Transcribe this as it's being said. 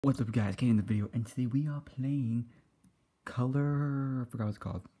What's up guys, getting in the video, and today we are playing Color, I forgot what it's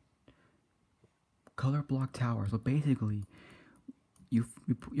called, Color Block Tower. So basically, you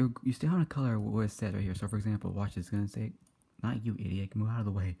stay on a color what it says right here. So for example, watch this, it's gonna say, not you idiot, move out of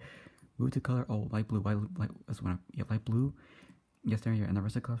the way. Move to color, oh, light blue, that's one, yeah, light blue, you stay here, and the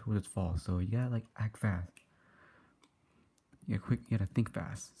rest of the colors will just fall. So you gotta like act fast. You gotta think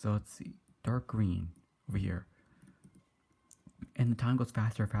fast. So let's see, dark green over here. And the time goes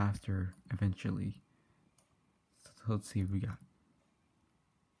faster and faster eventually. So let's see what we got.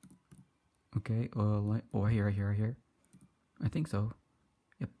 Okay, right here. I think so.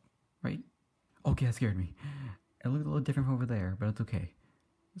 Yep, right? Okay, that scared me. It looked a little different from over there, but it's okay.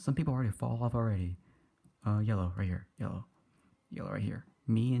 Some people already fall off already. Yellow right here. Yellow right here.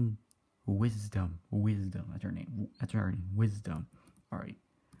 Me and Wisdom. That's her name. Wisdom. Alright.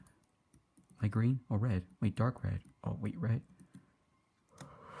 Light green? Oh, red. Wait, dark red. Oh, wait, red.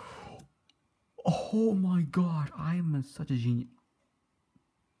 Oh my god, I am such a genius.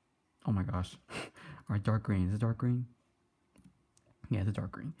 Oh my gosh. Alright, dark green. Is it dark green? Yeah, it's a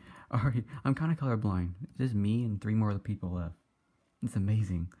dark green. Alright, I'm kind of colorblind. It's just me and 3 more other people left. It's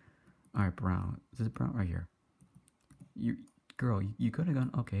amazing. Alright, brown. Is this brown? Right here. Girl, you could have gone.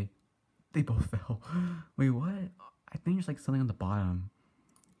 Okay. They both fell. Wait, what? I think there's like something on the bottom.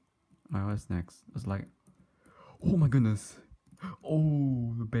 Alright, what's next? It's like, oh my goodness.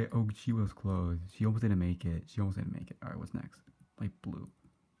 Oh, she was close. She almost didn't make it. Alright, what's next? Light blue.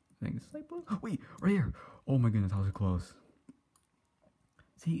 I think it's light blue. Wait, right here. Oh my goodness, how was it close?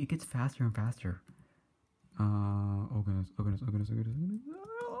 See, it gets faster and faster. Oh goodness.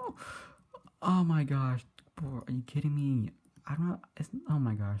 Oh my gosh. Are you kidding me? I don't know. Oh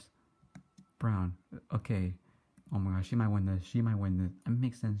my gosh. Brown. Okay. Oh my gosh, she might win this. It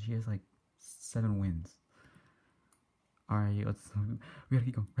makes sense. She has like 7 wins. Alright, we gotta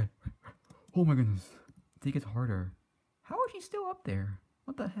keep going. Red. Oh my goodness. I think it's harder. How is she still up there?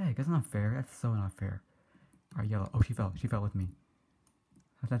 What the heck? That's not fair. That's so not fair. Alright, yellow. Oh, she fell. She fell with me.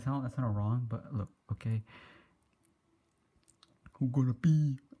 That's not wrong, but look, okay. Who gonna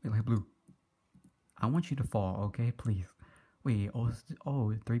be? Wait, light blue. I want you to fall, okay? Please. Wait,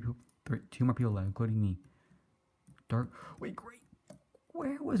 2 more people left, including me. Dark. Wait, gray.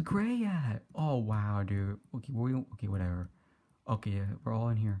 Where was gray at? Oh wow, dude. Okay, whatever. Okay, yeah, we're all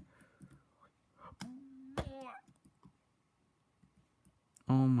in here.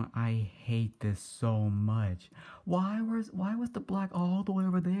 Oh my, I hate this so much. Why was the black all the way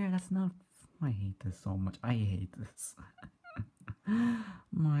over there? That's not. I hate this so much. I hate this.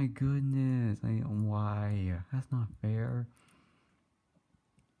 My goodness. Why? That's not fair.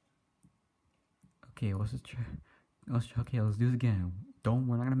 Okay, let's do this again.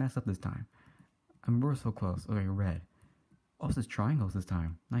 We're not gonna mess up this time. I mean, we're so close. Okay, red. Oh, this is triangles this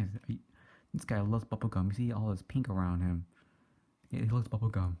time. Nice. This guy loves bubblegum. You see all this pink around him. Yeah, he loves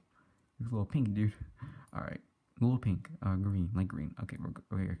bubblegum. He's a little pink, dude. Alright. A little pink. Green. Light green. Okay, we're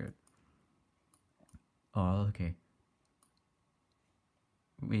good. Oh, okay.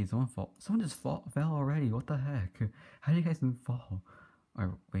 Wait, someone just fell already. What the heck? How do you guys even fall?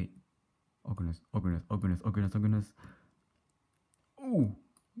 Alright, wait. Oh goodness. Ooh!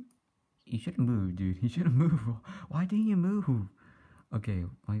 He shouldn't move, dude. He shouldn't move. Why didn't you move? Okay,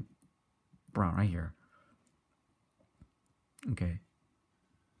 like brown right here. Okay.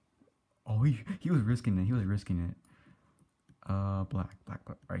 Oh, he was risking it. Black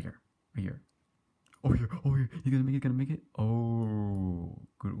right here. Oh here. He's gonna make it. Oh,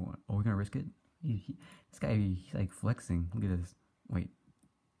 good one. Oh, we're gonna risk it. This guy, he's like flexing. Look at this. Wait.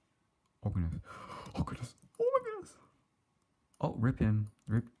 Oh goodness. Oh my goodness. Oh, rip him.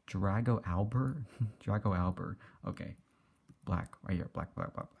 Rip Drago Albert. Okay. Black. Right here. Black.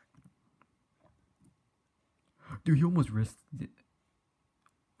 Dude, he almost risked it.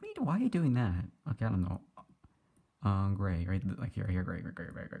 Why are you doing that? Okay, I don't know. Gray. Right? Like here.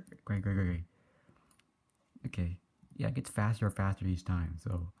 Gray. Okay. Yeah, it gets faster and faster each time,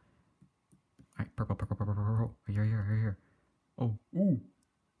 so. Alright, purple. Right here. Oh, ooh.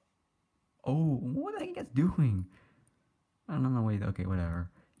 Oh, what the heck are you guys doing? I don't know, wait, okay, whatever.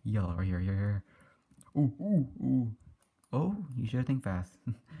 Yellow, right here. Ooh. Oh, you should have think fast.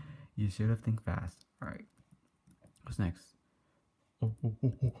 Alright. What's next? Oh,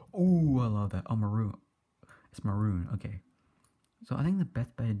 I love that. Oh, maroon. It's maroon, okay. So I think the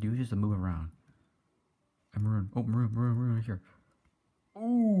best bet to do is just to move around. Maroon. Oh, maroon right here.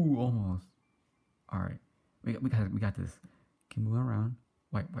 Ooh, almost. Alright. We got this. Can move around.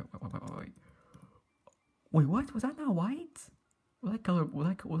 Wait. Wait, what? Was that not white? Was that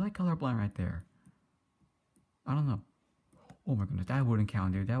colorblind right there? I don't know. Oh my goodness, that wouldn't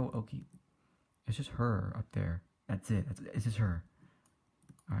count, dude. That would, okay. It's just her up there. That's it. It's just her.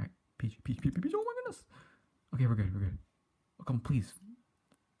 All right, Peach. Oh my goodness. Okay, we're good. Oh, come, please.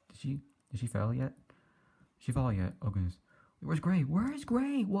 Did she fail yet? She fall yet? Oh goodness. Where's Gray? Where's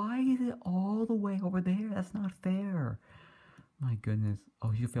Gray? Why is it all the way over there? That's not fair. My goodness.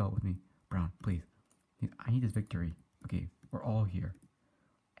 Oh, she fell with me. Brown, please. I need this victory. Okay, we're all here.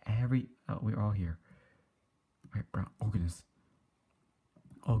 We're all here. Alright, Brown. Oh goodness.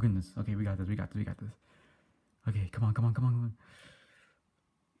 Oh goodness. Okay, we got this. Okay, come on.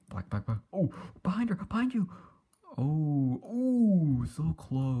 Black. Oh, behind you. Oh, so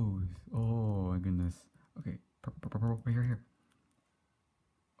close. Oh my goodness. Okay, purple, right here.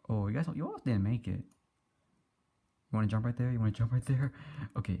 Oh, you almost didn't make it. You want to jump right there?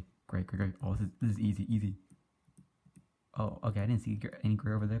 Okay, great. Oh, this is easy. Oh, okay, I didn't see any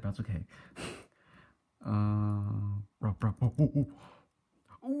gray over there, but that's okay.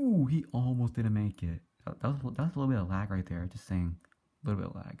 Oh, he almost didn't make it. That was a little bit of lag right there. Just saying, a little bit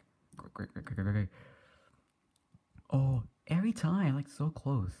of lag. Great. Oh, every time, like so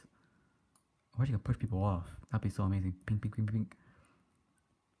close. I wish you could push people off. That'd be so amazing. Pink.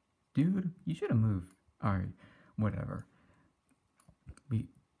 Dude, you should have moved. Alright, whatever. We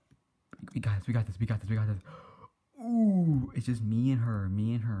got this. Ooh, it's just me and her.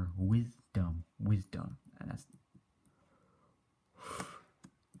 Wisdom. And that's...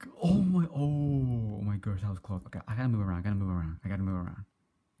 Oh my gosh, that was close. Okay, I gotta move around.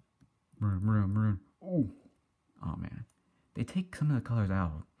 Maroon. Ooh. Oh man. They take some of the colors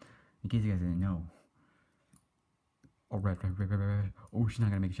out. In case you guys didn't know. Oh, red. Oh, she's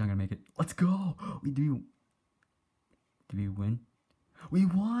not gonna make it. Let's go. Did we win? We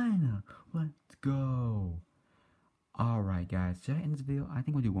won. Let's go. Alright, guys. Should I end this video? I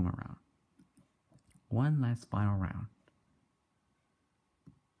think we'll do one more round. One last final round.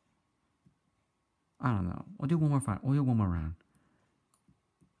 I don't know. We'll do one more round.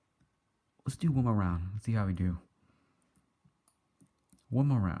 Let's do one more round. Let's see how we do. One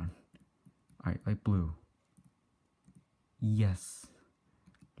more round. Alright, light blue. Yes.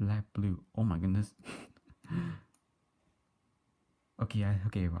 Light blue. Oh my goodness. Okay, I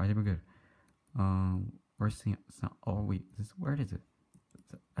think we're good. Where's Sion? Oh wait, where is it?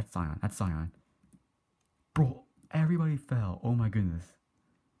 That's Sion. Bro, everybody fell. Oh my goodness.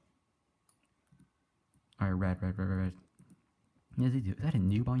 Alright, red. Is that a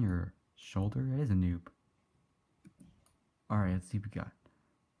noob on your shoulder? It is a noob. Alright, let's see what we got.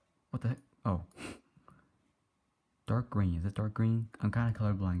 What the heck? Oh. Dark green. Is it dark green? I'm kind of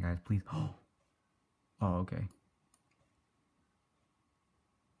colorblind, guys. Please. Oh, okay.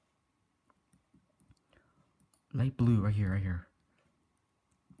 Light blue, right here.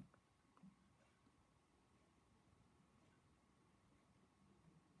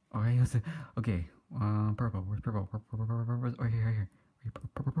 Alright, okay. Purple. Where's purple? Purple. Right here.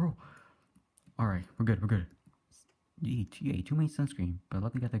 Purple. Alright, we're good. You ate too much sunscreen, but I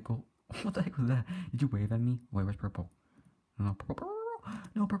love you got that gold. What the heck was that? Did you wave at me? Wait, where's purple? No, purple.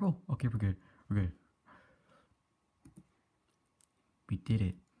 No, purple. Okay, we're good. We did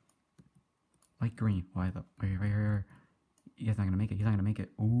it. Light green. Why the? Right here. He's not gonna make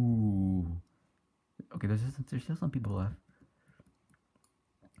it. Ooh. Okay, there's still some people left.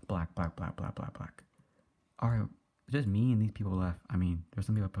 Black. Alright, it's just me and these people left. I mean, there's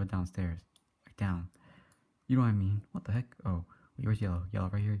some people put downstairs. Like down. You know what I mean? What the heck? Oh, wait, where's yellow? Yellow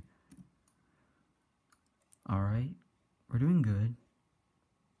right here. Alright. We're doing good.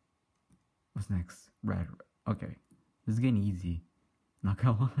 What's next? Red. Okay. This is getting easy. Not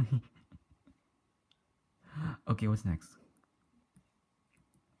gonna lie. Okay, what's next?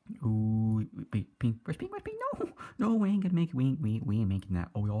 Ooh, wait, pink. Where's pink? No, we ain't gonna make it. We ain't making that.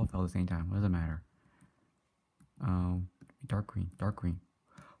 Oh, we all fell at the same time. What does it matter? Dark green.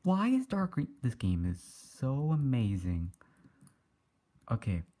 Why is dark green? This game is so amazing.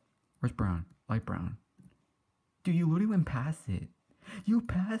 Okay, where's brown? Light brown. Dude, you literally went past it. You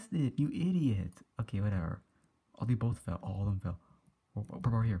passed it, you idiot. Okay, whatever. Oh, they both fell. All of them fell.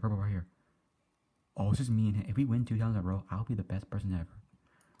 Purple right here. Oh, it's just me and him. If we win 2 times in a row, I'll be the best person ever.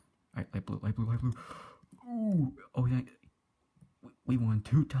 Alright, light blue. Ooh. Oh, yeah. We won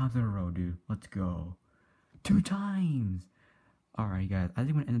 2 times in a row, dude. Let's go. 2 times. Alright, guys. I think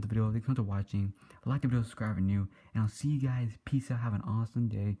I'm going to end the video. Thanks so much for watching. Like the video, subscribe if you're new. And I'll see you guys. Peace out. Have an awesome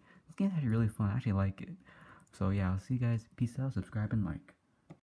day. This game's actually really fun. I actually like it. So, yeah, I'll see you guys. Peace out. Subscribe and like.